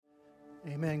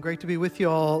Amen. Great to be with you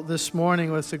all this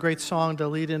morning. It's a great song to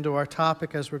lead into our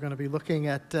topic as we're going to be looking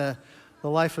at the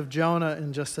life of Jonah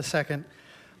in just a second.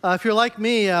 If you're like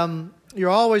me, you're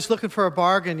always looking for a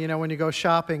bargain, when you go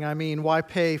shopping. I mean, why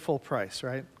pay full price,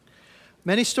 right?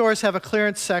 Many stores have a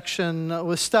clearance section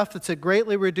with stuff that's at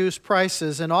greatly reduced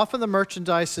prices, and often the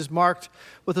merchandise is marked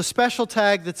with a special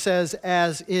tag that says,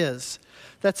 as is.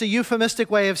 That's a euphemistic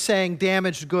way of saying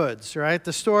damaged goods, right?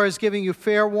 The store is giving you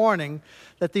fair warning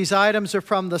that these items are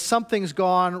from the something's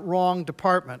gone wrong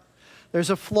department. There's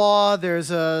a flaw,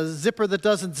 there's a zipper that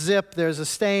doesn't zip, there's a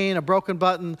stain, a broken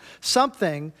button.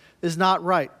 Something is not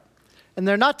right. And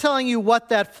they're not telling you what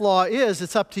that flaw is.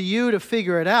 It's up to you to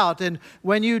figure it out. And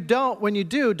when you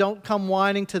do, don't come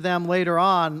whining to them later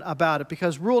on about it,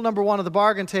 because rule number one of the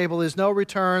bargain table is no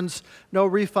returns, no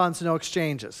refunds, no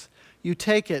exchanges. You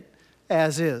take it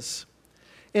as is.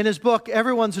 In his book,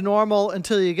 Everyone's Normal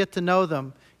Until You Get to Know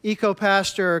Them,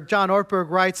 eco-pastor John Ortberg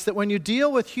writes that when you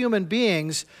deal with human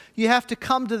beings, you have to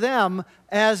come to them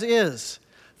as is.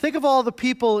 Think of all the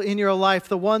people in your life,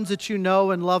 the ones that you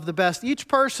know and love the best. Each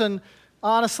person,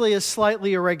 honestly, is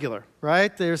slightly irregular,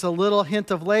 right? There's a little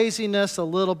hint of laziness, a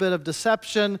little bit of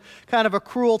deception, kind of a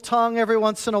cruel tongue every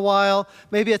once in a while,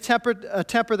 maybe a temper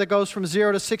that goes from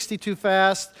 0 to 60 too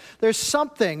fast. There's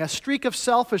something, a streak of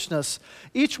selfishness.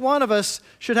 Each one of us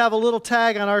should have a little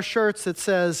tag on our shirts that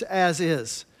says, as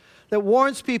is, that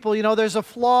warns people, there's a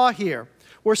flaw here.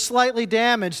 We're slightly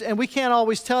damaged, and we can't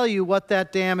always tell you what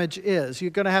that damage is.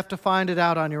 You're going to have to find it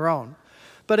out on your own.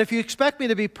 But if you expect me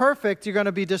to be perfect, you're going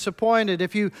to be disappointed.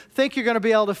 If you think you're going to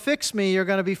be able to fix me, you're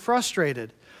going to be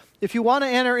frustrated. If you want to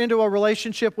enter into a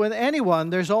relationship with anyone,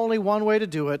 there's only one way to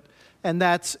do it, and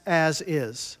that's as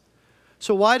is.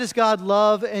 So why does God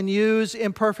love and use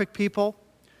imperfect people?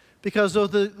 Because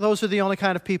those are the only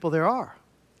kind of people there are.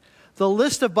 The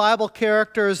list of Bible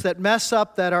characters that mess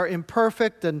up, that are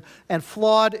imperfect and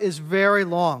flawed, is very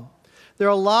long. There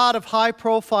are a lot of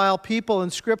high-profile people in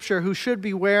Scripture who should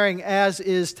be wearing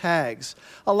as-is tags.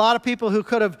 A lot of people who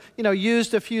could have,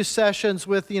 used a few sessions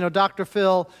with, Dr.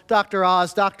 Phil, Dr.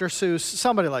 Oz, Dr. Seuss,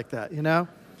 somebody like that,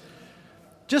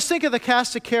 Just think of the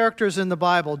cast of characters in the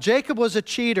Bible. Jacob was a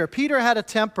cheater. Peter had a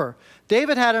temper.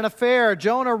 David had an affair.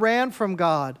 Jonah ran from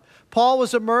God. Paul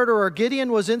was a murderer.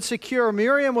 Gideon was insecure.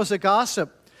 Miriam was a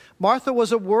gossip. Martha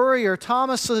was a worrier.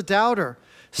 Thomas a doubter.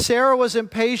 Sarah was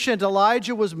impatient.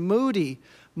 Elijah was moody.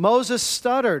 Moses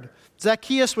stuttered.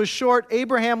 Zacchaeus was short.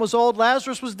 Abraham was old.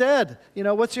 Lazarus was dead.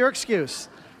 What's your excuse?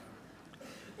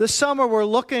 This summer, we're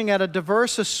looking at a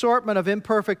diverse assortment of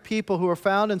imperfect people who are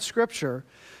found in Scripture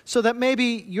so that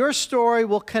maybe your story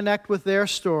will connect with their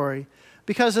story.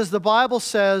 Because as the Bible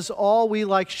says, all we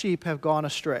like sheep have gone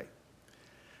astray.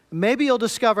 Maybe you'll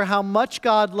discover how much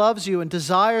God loves you and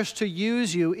desires to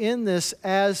use you in this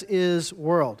as-is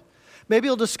world. Maybe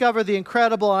you'll discover the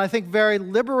incredible and I think very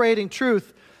liberating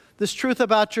truth, this truth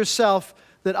about yourself,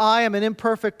 that I am an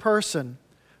imperfect person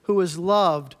who is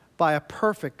loved by a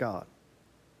perfect God.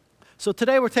 So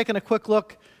today we're taking a quick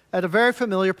look at a very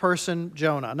familiar person,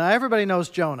 Jonah. Now everybody knows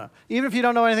Jonah. Even if you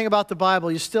don't know anything about the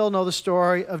Bible, you still know the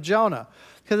story of Jonah,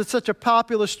 because it's such a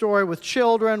popular story with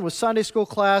children, with Sunday school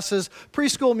classes,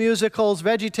 preschool musicals,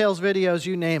 VeggieTales videos,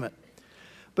 you name it.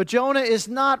 But Jonah is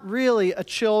not really a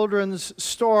children's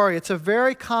story. It's a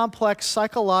very complex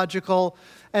psychological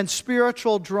and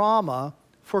spiritual drama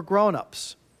for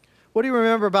grown-ups. What do you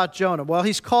remember about Jonah? Well,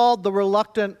 he's called the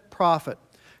reluctant prophet.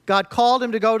 God called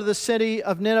him to go to the city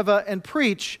of Nineveh and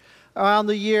preach around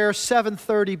the year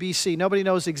 730 BC. Nobody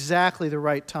knows exactly the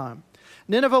right time.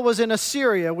 Nineveh was in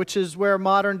Assyria, which is where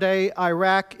modern-day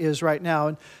Iraq is right now.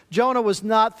 And Jonah was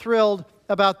not thrilled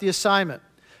about the assignment.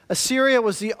 Assyria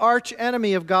was the arch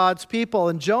enemy of God's people,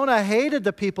 and Jonah hated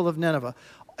the people of Nineveh.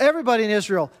 Everybody in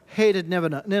Israel hated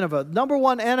Nineveh. Number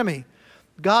one enemy.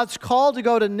 God's call to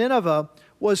go to Nineveh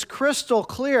was crystal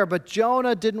clear, but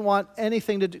Jonah didn't want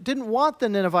the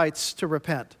Ninevites to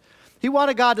repent. He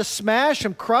wanted God to smash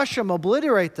them, crush them,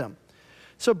 obliterate them.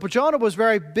 So Jonah was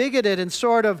very bigoted and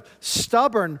sort of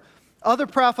stubborn. Other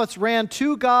prophets ran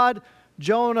to God.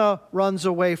 Jonah runs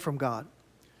away from God.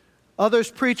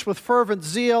 Others preach with fervent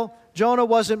zeal. Jonah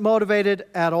wasn't motivated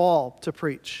at all to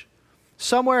preach.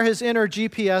 Somewhere his inner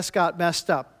GPS got messed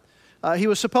up. He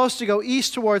was supposed to go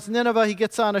east towards Nineveh. He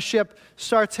gets on a ship,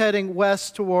 starts heading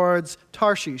west towards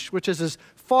Tarshish, which is as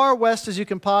far west as you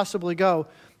can possibly go.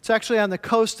 It's actually on the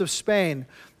coast of Spain.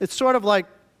 It's sort of like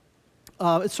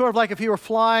if he were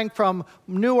flying from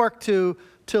Newark to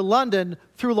London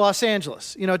through Los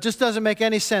Angeles. It just doesn't make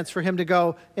any sense for him to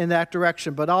go in that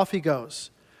direction, but off he goes.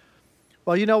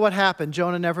 Well, you know what happened.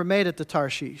 Jonah never made it to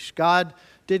Tarshish. God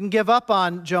didn't give up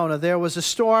on Jonah. There was a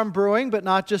storm brewing, but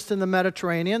not just in the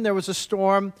Mediterranean. There was a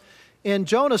storm in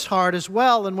Jonah's heart as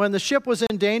well. And when the ship was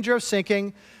in danger of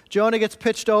sinking, Jonah gets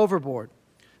pitched overboard.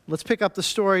 Let's pick up the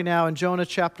story now in Jonah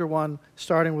chapter 1,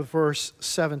 starting with verse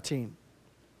 17.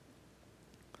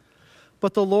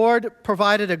 But the Lord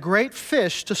provided a great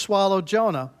fish to swallow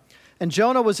Jonah, and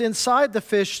Jonah was inside the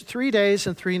fish 3 days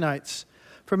and 3 nights.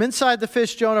 From inside the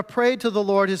fish, Jonah prayed to the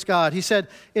Lord his God. He said,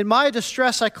 "In my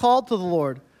distress I called to the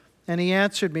Lord, and he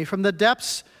answered me. From the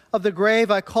depths of the grave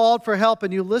I called for help,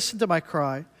 and you listened to my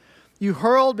cry. You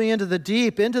hurled me into the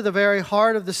deep, into the very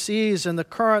heart of the seas, and the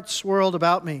current swirled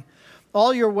about me.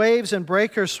 All your waves and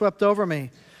breakers swept over me.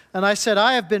 And I said,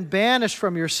 I have been banished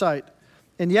from your sight,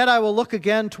 and yet I will look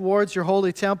again towards your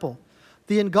holy temple.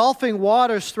 The engulfing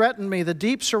waters threatened me. The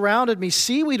deep surrounded me.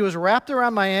 Seaweed was wrapped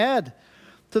around my head.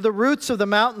 To the roots of the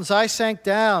mountains I sank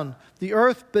down. The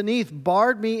earth beneath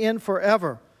barred me in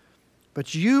forever.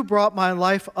 But you brought my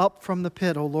life up from the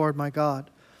pit, O Lord my God.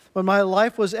 When my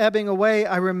life was ebbing away,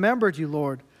 I remembered you,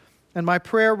 Lord, and my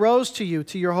prayer rose to you,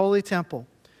 to your holy temple.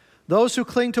 Those who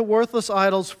cling to worthless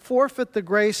idols forfeit the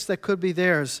grace that could be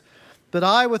theirs. But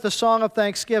I, with a song of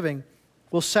thanksgiving,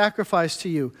 will sacrifice to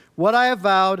you. What I have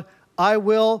vowed, I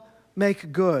will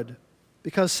make good,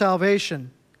 because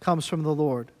salvation comes from the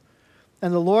Lord."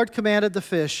 And the Lord commanded the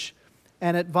fish,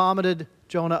 and it vomited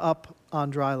Jonah up on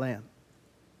dry land.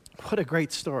 What a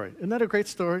great story. Isn't that a great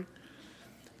story?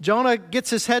 Jonah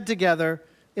gets his head together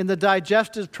in the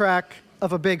digestive tract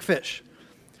of a big fish.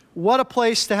 What a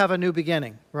place to have a new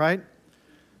beginning, right?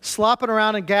 Slopping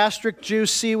around in gastric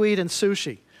juice, seaweed, and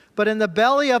sushi. But in the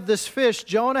belly of this fish,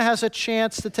 Jonah has a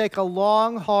chance to take a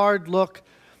long, hard look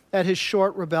at his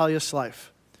short, rebellious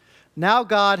life. Now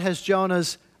God has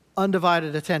Jonah's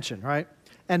undivided attention, right?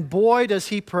 And boy, does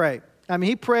he pray. I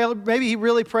mean, maybe he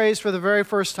really prays for the very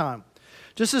first time.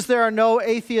 Just as there are no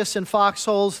atheists in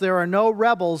foxholes, there are no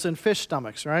rebels in fish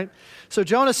stomachs, right? So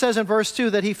Jonah says in verse 2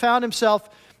 that he found himself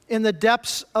in the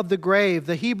depths of the grave.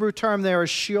 The Hebrew term there is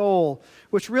Sheol,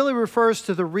 which really refers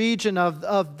to the region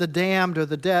of the damned or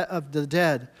of the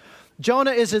dead.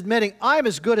 Jonah is admitting, I'm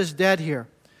as good as dead here.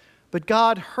 But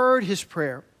God heard his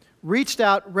prayer, reached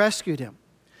out, rescued him.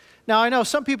 Now, I know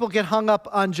some people get hung up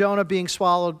on Jonah being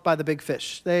swallowed by the big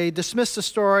fish. They dismiss the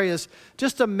story as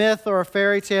just a myth or a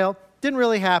fairy tale. Didn't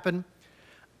really happen.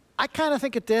 I kind of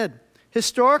think it did.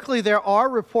 Historically, there are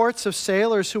reports of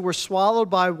sailors who were swallowed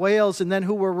by whales and then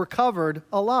who were recovered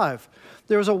alive.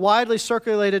 There was a widely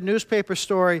circulated newspaper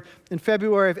story in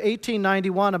February of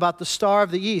 1891 about the Star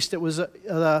of the East. It was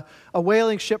a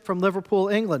whaling ship from Liverpool,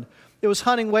 England. It was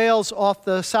hunting whales off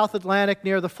the South Atlantic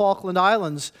near the Falkland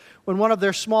Islands when one of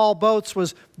their small boats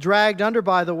was dragged under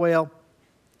by the whale.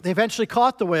 They eventually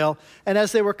caught the whale, and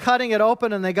as they were cutting it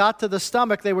open and they got to the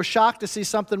stomach, they were shocked to see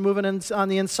something moving on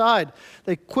the inside.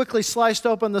 They quickly sliced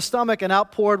open the stomach and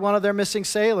out poured one of their missing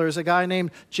sailors, a guy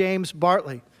named James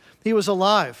Bartley. He was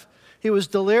alive. He was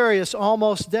delirious,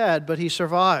 almost dead, but he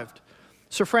survived.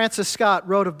 Sir Francis Scott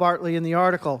wrote of Bartley in the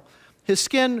article, his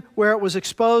skin, where it was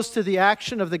exposed to the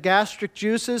action of the gastric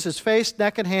juices, his face,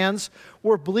 neck, and hands,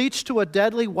 were bleached to a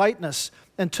deadly whiteness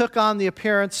and took on the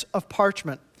appearance of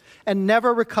parchment, and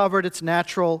never recovered its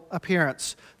natural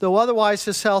appearance, though otherwise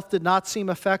his health did not seem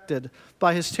affected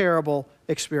by his terrible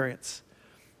experience.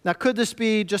 Now, could this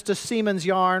be just a seaman's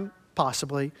yarn?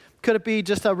 Possibly. Could it be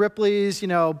just a Ripley's,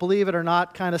 believe it or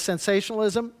not kind of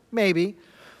sensationalism? Maybe.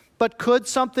 But could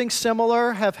something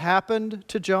similar have happened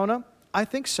to Jonah? I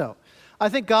think so. I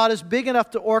think God is big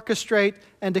enough to orchestrate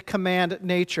and to command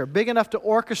nature, big enough to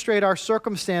orchestrate our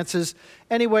circumstances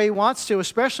any way he wants to,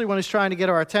 especially when he's trying to get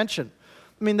our attention.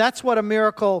 I mean, that's what a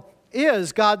miracle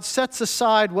is. God sets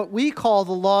aside what we call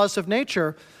the laws of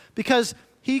nature because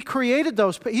he created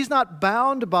those. He's not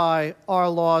bound by our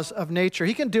laws of nature.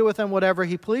 He can do with them whatever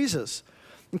he pleases.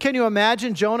 And can you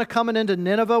imagine Jonah coming into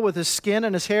Nineveh with his skin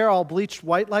and his hair all bleached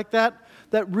white like that?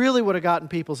 That really would have gotten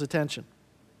people's attention.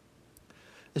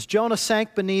 As Jonah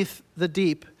sank beneath the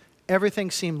deep,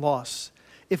 everything seemed lost.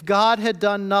 If God had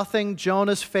done nothing,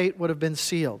 Jonah's fate would have been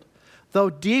sealed. Though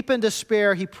deep in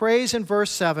despair, he prays in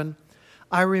verse 7,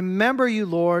 I remember you,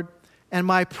 Lord, and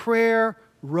my prayer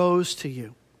rose to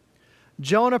you.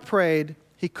 Jonah prayed,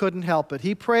 he couldn't help it.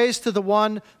 He prays to the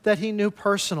one that he knew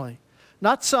personally,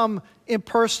 not some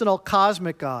impersonal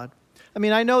cosmic God. I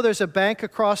mean, I know there's a bank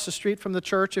across the street from the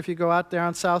church if you go out there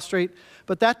on South Street,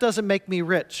 but that doesn't make me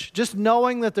rich. Just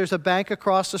knowing that there's a bank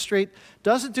across the street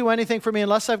doesn't do anything for me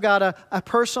unless I've got a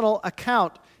personal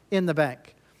account in the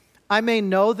bank. I may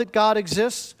know that God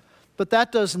exists, but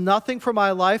that does nothing for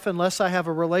my life unless I have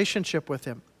a relationship with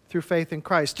him through faith in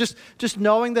Christ. Just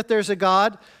knowing that there's a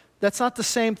God That's not the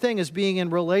same thing as being in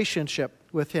relationship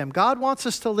with Him. God wants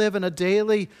us to live in a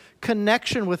daily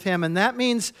connection with Him, and that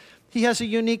means He has a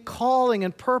unique calling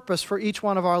and purpose for each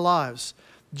one of our lives,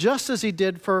 just as He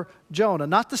did for Jonah.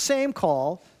 Not the same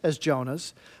call as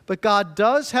Jonah's, but God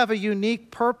does have a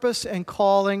unique purpose and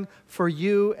calling for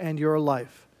you and your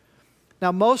life.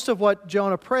 Now, most of what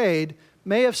Jonah prayed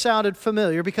may have sounded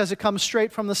familiar because it comes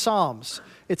straight from the Psalms.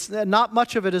 It's not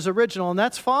much of it is original, and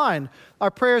that's fine. Our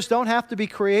prayers don't have to be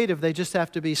creative, they just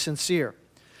have to be sincere.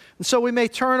 And so we may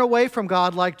turn away from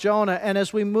God like Jonah, and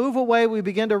as we move away, we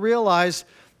begin to realize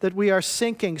that we are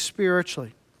sinking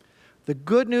spiritually. The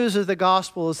good news of the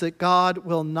gospel is that God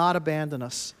will not abandon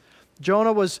us.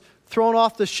 Jonah was thrown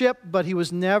off the ship, but he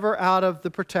was never out of the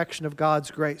protection of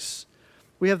God's grace.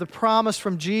 We have the promise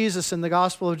from Jesus in the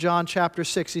Gospel of John chapter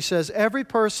 6. He says, "Every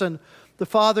person the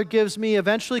Father gives me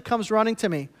eventually comes running to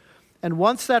me. And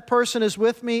once that person is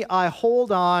with me, I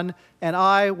hold on and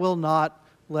I will not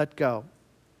let go."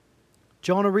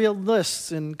 Jonah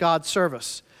re-enlists in God's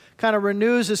service, kind of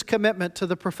renews his commitment to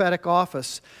the prophetic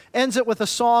office, ends it with a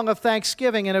song of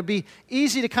thanksgiving, and it would be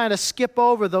easy to kind of skip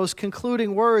over those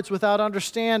concluding words without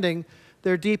understanding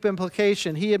their deep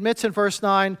implication. He admits in verse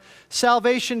 9,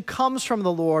 salvation comes from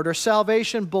the Lord, or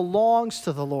salvation belongs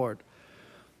to the Lord.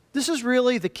 This is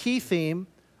really the key theme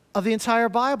of the entire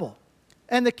Bible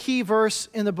and the key verse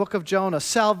in the book of Jonah.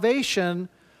 Salvation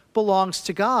belongs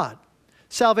to God.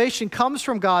 Salvation comes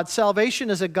from God. Salvation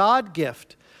is a God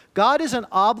gift. God isn't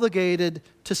obligated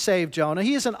to save Jonah.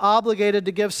 He isn't obligated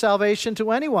to give salvation to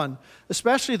anyone,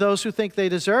 especially those who think they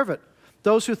deserve it,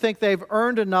 those who think they've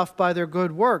earned enough by their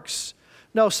good works.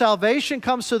 No, salvation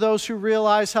comes to those who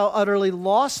realize how utterly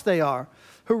lost they are,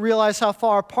 who realize how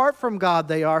far apart from God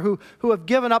they are, who have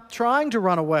given up trying to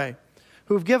run away,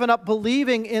 who have given up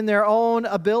believing in their own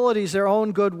abilities, their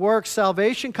own good works.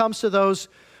 Salvation comes to those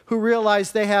who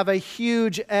realize they have a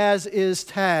huge as-is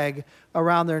tag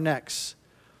around their necks.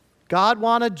 God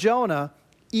wanted Jonah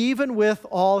even with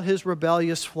all his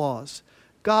rebellious flaws.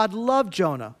 God loved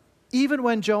Jonah even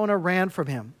when Jonah ran from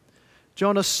him.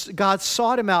 God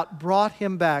sought him out, brought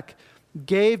him back,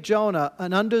 gave Jonah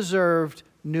an undeserved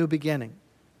new beginning.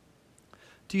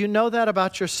 Do you know that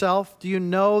about yourself? Do you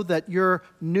know that your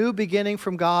new beginning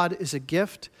from God is a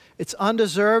gift? It's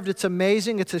undeserved, it's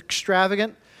amazing, it's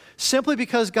extravagant, simply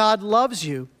because God loves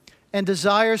you and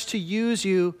desires to use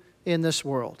you in this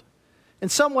world. In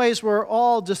some ways, we're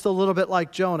all just a little bit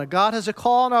like Jonah. God has a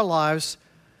call in our lives,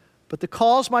 but the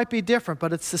calls might be different,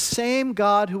 but it's the same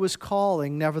God who is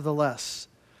calling nevertheless.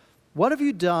 What have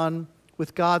you done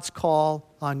with God's call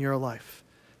on your life?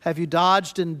 Have you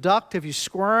dodged and ducked? Have you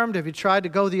squirmed? Have you tried to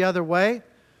go the other way?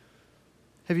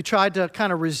 Have you tried to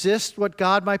kind of resist what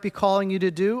God might be calling you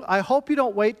to do? I hope you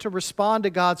don't wait to respond to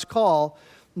God's call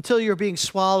until you're being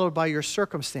swallowed by your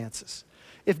circumstances.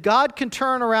 If God can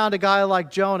turn around a guy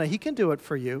like Jonah, He can do it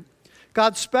for you.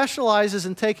 God specializes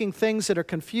in taking things that are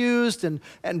confused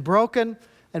and broken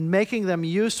and making them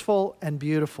useful and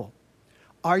beautiful.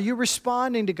 Are you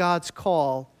responding to God's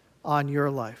call on your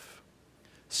life?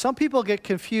 Some people get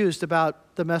confused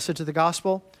about the message of the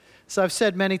gospel. As I've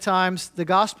said many times, the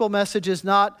gospel message is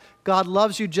not God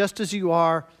loves you just as you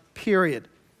are, period.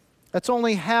 That's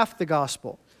only half the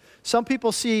gospel. Some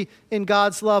people see in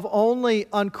God's love only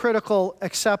uncritical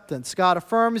acceptance. God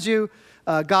affirms you.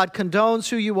 God condones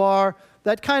who you are.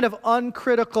 That kind of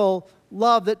uncritical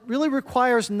love that really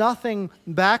requires nothing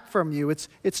back from you.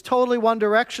 It's totally one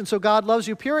direction. So God loves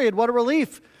you, period. What a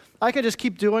relief. I can just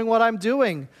keep doing what I'm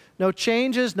doing. No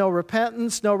changes, no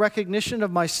repentance, no recognition of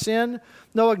my sin,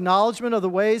 no acknowledgement of the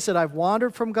ways that I've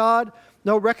wandered from God,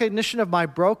 no recognition of my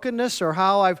brokenness or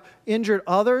how I've injured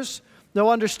others, no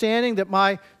understanding that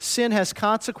my sin has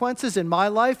consequences in my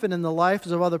life and in the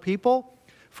lives of other people.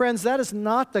 Friends, that is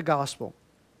not the gospel.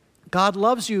 God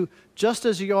loves you just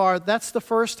as you are. That's the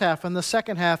first half. And the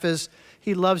second half is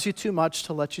He loves you too much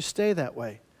to let you stay that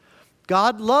way.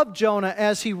 God loved Jonah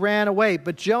as he ran away,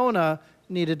 but Jonah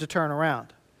needed to turn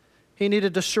around. He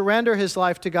needed to surrender his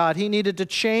life to God. He needed to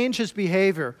change his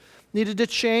behavior, needed to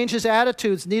change his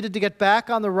attitudes, needed to get back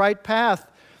on the right path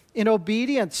in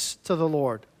obedience to the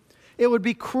Lord. It would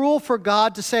be cruel for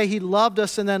God to say He loved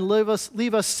us and then leave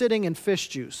us sitting in fish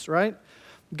juice, right?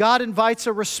 God invites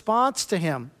a response to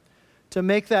Him to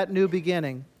make that new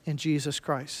beginning in Jesus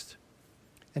Christ.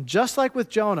 And just like with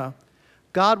Jonah,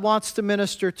 God wants to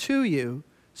minister to you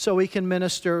so He can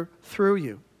minister through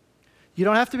you. You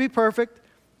don't have to be perfect.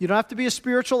 You don't have to be a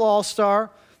spiritual all-star.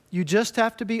 You just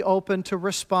have to be open to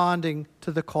responding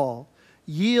to the call.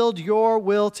 Yield your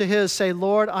will to His. Say,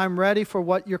 Lord, I'm ready for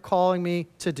what You're calling me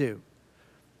to do.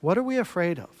 What are we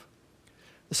afraid of?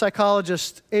 The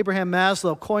psychologist Abraham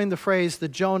Maslow coined the phrase the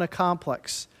Jonah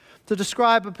complex to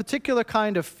describe a particular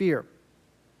kind of fear.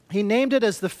 He named it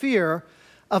as the fear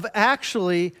of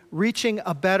actually reaching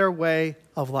a better way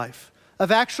of life,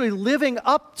 of actually living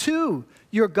up to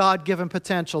your God-given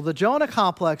potential. The Jonah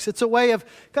complex, it's a way of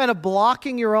kind of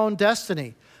blocking your own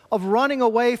destiny, of running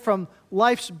away from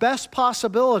life's best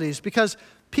possibilities, because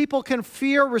people can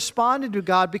fear responding to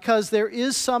God because there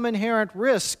is some inherent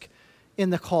risk in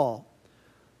the call.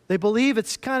 They believe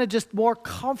it's kind of just more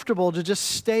comfortable to just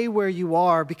stay where you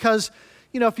are because,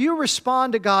 if you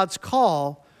respond to God's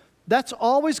call, that's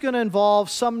always going to involve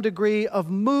some degree of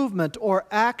movement or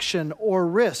action or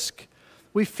risk.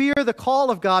 We fear the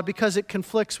call of God because it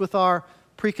conflicts with our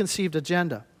preconceived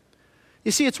agenda.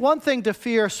 You see, it's one thing to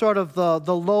fear sort of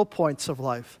the low points of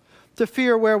life, to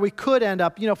fear where we could end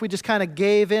up, if we just kind of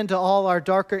gave in to all our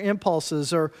darker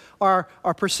impulses or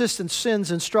our persistent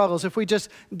sins and struggles, if we just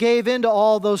gave in to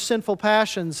all those sinful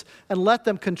passions and let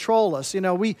them control us.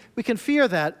 We can fear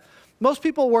that. Most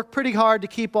people work pretty hard to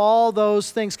keep all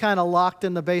those things kind of locked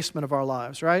in the basement of our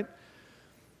lives, right?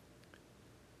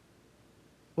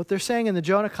 What they're saying in the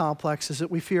Jonah complex is that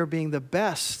we fear being the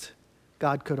best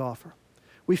God could offer.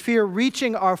 We fear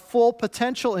reaching our full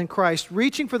potential in Christ,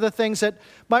 reaching for the things that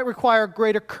might require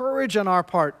greater courage on our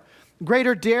part,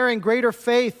 greater daring, greater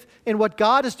faith in what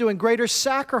God is doing, greater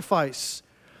sacrifice.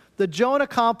 The Jonah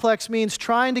complex means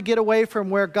trying to get away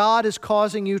from where God is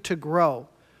causing you to grow.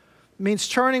 It means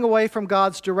turning away from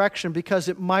God's direction because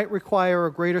it might require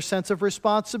a greater sense of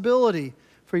responsibility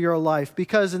for your life.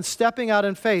 Because in stepping out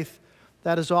in faith,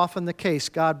 that is often the case.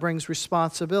 God brings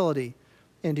responsibility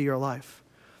into your life.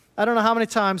 I don't know how many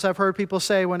times I've heard people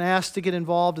say when asked to get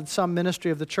involved in some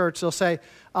ministry of the church, they'll say,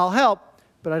 I'll help,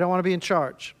 but I don't want to be in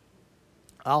charge.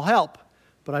 I'll help,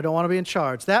 but I don't want to be in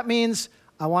charge. That means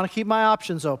I want to keep my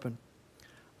options open.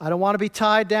 I don't want to be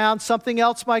tied down. Something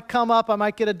else might come up. I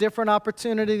might get a different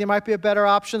opportunity. There might be a better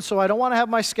option. So I don't want to have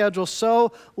my schedule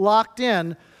so locked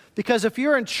in, because if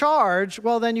you're in charge,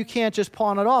 well, then you can't just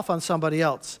pawn it off on somebody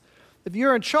else. If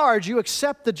you're in charge, you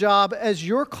accept the job as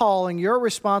your calling, your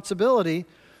responsibility.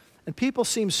 And people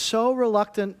seem so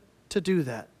reluctant to do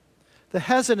that. The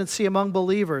hesitancy among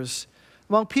believers,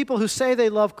 among people who say they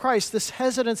love Christ, this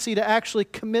hesitancy to actually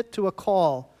commit to a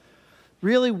call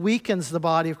really weakens the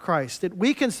body of Christ. It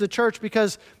weakens the church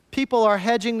because people are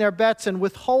hedging their bets and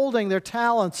withholding their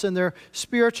talents and their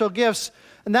spiritual gifts.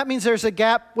 And that means there's a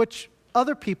gap which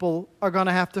other people are going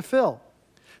to have to fill.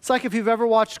 It's like if you've ever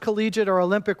watched collegiate or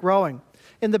Olympic rowing.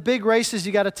 In the big races,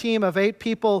 you got a team of 8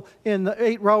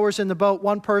 rowers in the boat,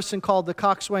 one person called the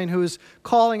coxswain who is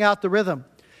calling out the rhythm.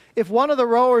 If one of the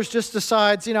rowers just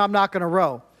decides, I'm not going to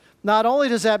row, not only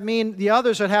does that mean the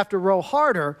others would have to row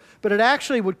harder, but it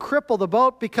actually would cripple the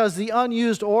boat because the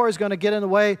unused oar is going to get in the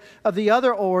way of the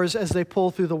other oars as they pull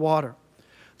through the water.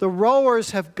 The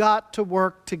rowers have got to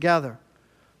work together.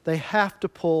 They have to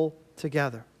pull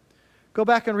together. Go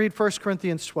back and read 1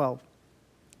 Corinthians 12.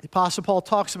 The Apostle Paul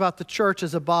talks about the church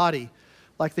as a body,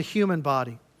 like the human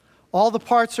body. All the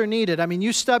parts are needed.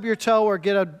 You stub your toe or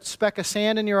get a speck of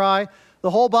sand in your eye,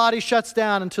 the whole body shuts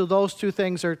down until those two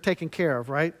things are taken care of,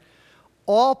 right?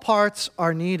 All parts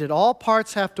are needed. All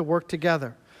parts have to work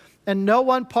together. And no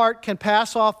one part can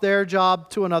pass off their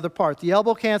job to another part. The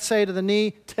elbow can't say to the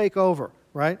knee, take over,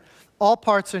 right? All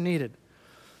parts are needed.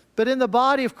 But in the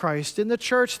body of Christ, in the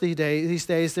church these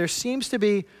days, there seems to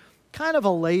be kind of a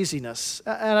laziness.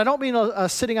 And I don't mean a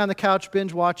sitting on the couch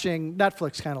binge watching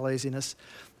Netflix kind of laziness.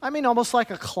 I mean almost like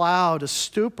a cloud, a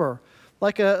stupor,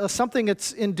 like something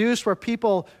that's induced where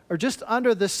people are just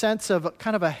under this sense of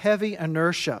kind of a heavy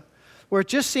inertia, where it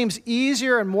just seems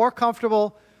easier and more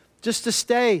comfortable just to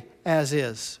stay as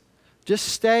is. Just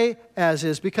stay as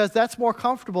is, because that's more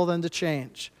comfortable than to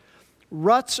change.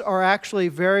 Ruts are actually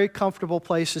very comfortable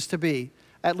places to be,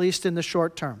 at least in the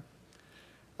short term.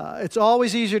 It's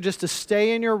always easier just to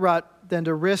stay in your rut than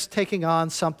to risk taking on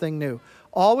something new.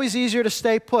 Always easier to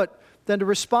stay put than to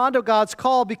respond to God's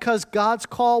call, because God's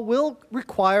call will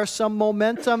require some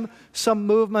momentum, some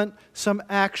movement, some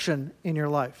action in your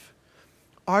life.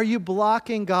 Are you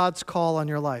blocking God's call on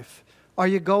your life? Are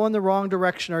you going the wrong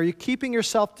direction? Are you keeping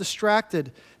yourself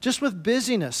distracted just with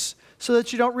busyness so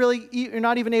that you're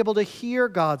not even able to hear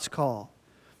God's call?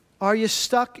 Are you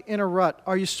stuck in a rut?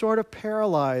 Are you sort of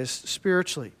paralyzed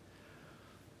spiritually?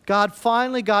 God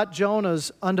finally got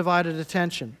Jonah's undivided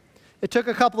attention. It took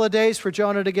a couple of days for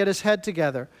Jonah to get his head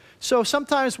together. So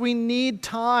sometimes we need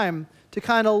time to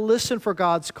kind of listen for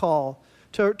God's call,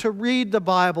 to read the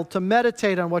Bible, to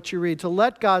meditate on what you read, to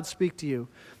let God speak to you.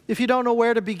 If you don't know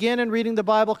where to begin in reading the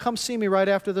Bible, come see me right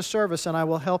after the service and I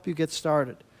will help you get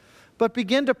started. But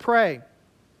begin to pray.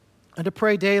 and to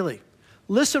pray daily.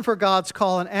 Listen for God's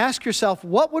call and ask yourself,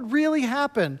 what would really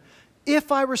happen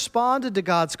if I responded to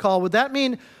God's call? Would that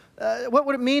mean, what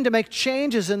would it mean to make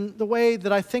changes in the way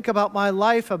that I think about my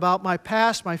life, about my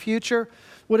past, my future?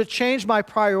 Would it change my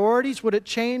priorities? Would it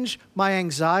change my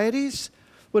anxieties?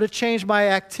 Would it change my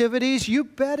activities? You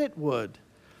bet it would.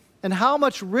 And how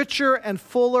much richer and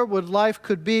fuller would life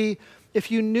could be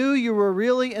if you knew you were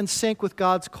really in sync with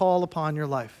God's call upon your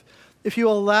life. If you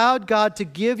allowed God to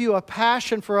give you a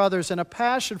passion for others and a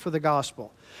passion for the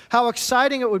gospel. How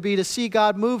exciting it would be to see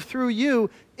God move through you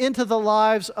into the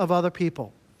lives of other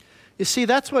people. You see,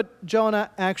 that's what Jonah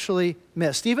actually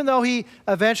missed. Even though he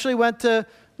eventually went to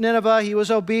Nineveh, he was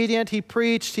obedient, he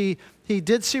preached, he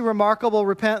did see remarkable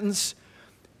repentance.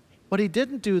 What he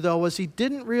didn't do, though, was he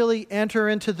didn't really enter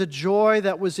into the joy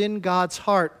that was in God's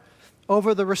heart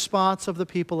over the response of the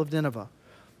people of Nineveh.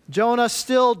 Jonah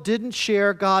still didn't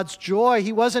share God's joy.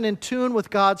 He wasn't in tune with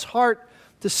God's heart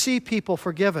to see people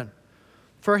forgiven.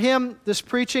 For him, this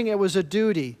preaching, it was a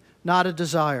duty, not a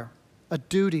desire. A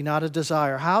duty, not a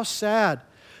desire. How sad.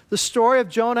 The story of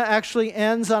Jonah actually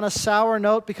ends on a sour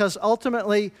note because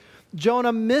ultimately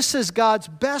Jonah misses God's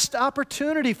best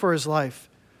opportunity for his life.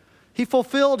 He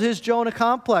fulfilled his Jonah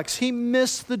complex. He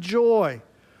missed the joy.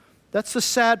 That's the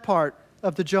sad part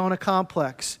of the Jonah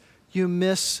complex. You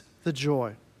miss the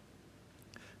joy.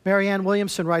 Marianne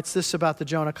Williamson writes this about the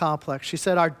Jonah complex. She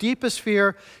said, our deepest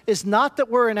fear is not that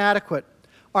we're inadequate.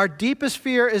 Our deepest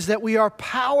fear is that we are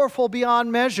powerful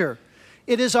beyond measure.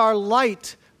 It is our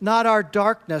light, not our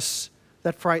darkness,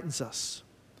 that frightens us.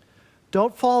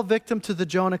 Don't fall victim to the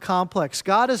Jonah complex.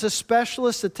 God is a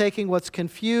specialist at taking what's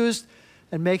confused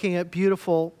and making it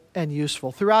beautiful and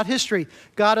useful. Throughout history,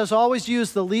 God has always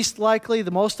used the least likely,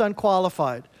 the most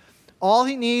unqualified. All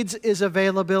he needs is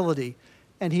availability,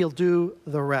 and he'll do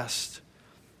the rest.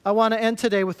 I want to end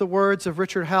today with the words of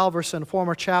Richard Halverson,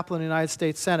 former chaplain in the United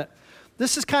States Senate.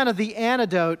 This is kind of the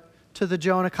antidote to the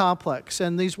Jonah complex,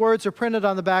 and these words are printed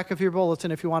on the back of your bulletin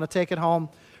if you want to take it home,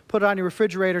 put it on your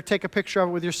refrigerator, take a picture of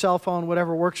it with your cell phone,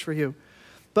 whatever works for you.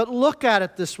 But look at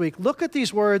it this week. Look at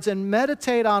these words and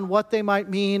meditate on what they might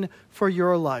mean for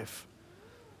your life.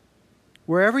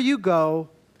 Wherever you go,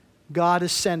 God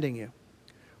is sending you.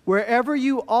 Wherever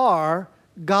you are,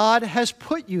 God has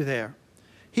put you there.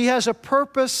 He has a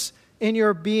purpose in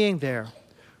your being there.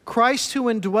 Christ who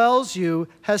indwells you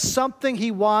has something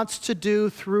he wants to do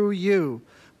through you.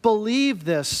 Believe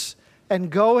this and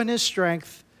go in his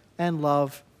strength and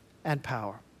love and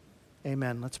power.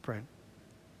 Amen. Let's pray.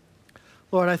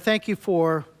 Lord, I thank you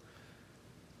for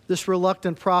this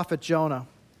reluctant prophet Jonah.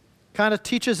 Kind of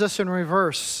teaches us in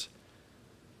reverse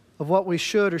of what we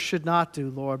should or should not do,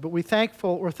 Lord. But we're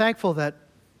thankful that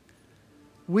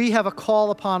we have a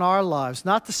call upon our lives,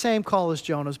 not the same call as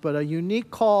Jonah's, but a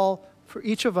unique call for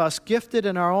each of us, gifted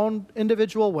in our own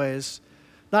individual ways,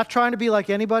 not trying to be like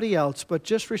anybody else, but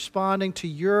just responding to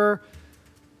your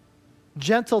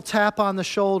gentle tap on the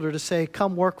shoulder to say,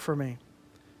 come work for me.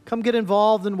 Come get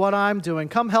involved in what I'm doing.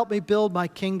 Come help me build my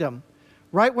kingdom.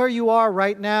 Right where you are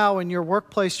right now in your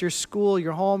workplace, your school,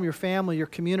 your home, your family, your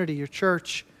community, your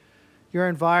church, your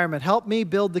environment. Help me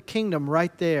build the kingdom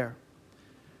right there.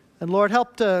 And Lord,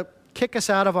 help to kick us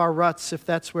out of our ruts if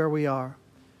that's where we are.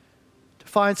 To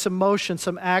find some motion,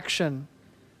 some action,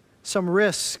 some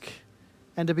risk,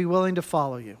 and to be willing to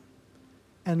follow you.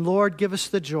 And Lord, give us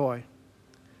the joy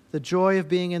of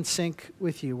being in sync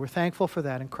with you. We're thankful for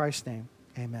that in Christ's name.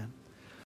 Amen.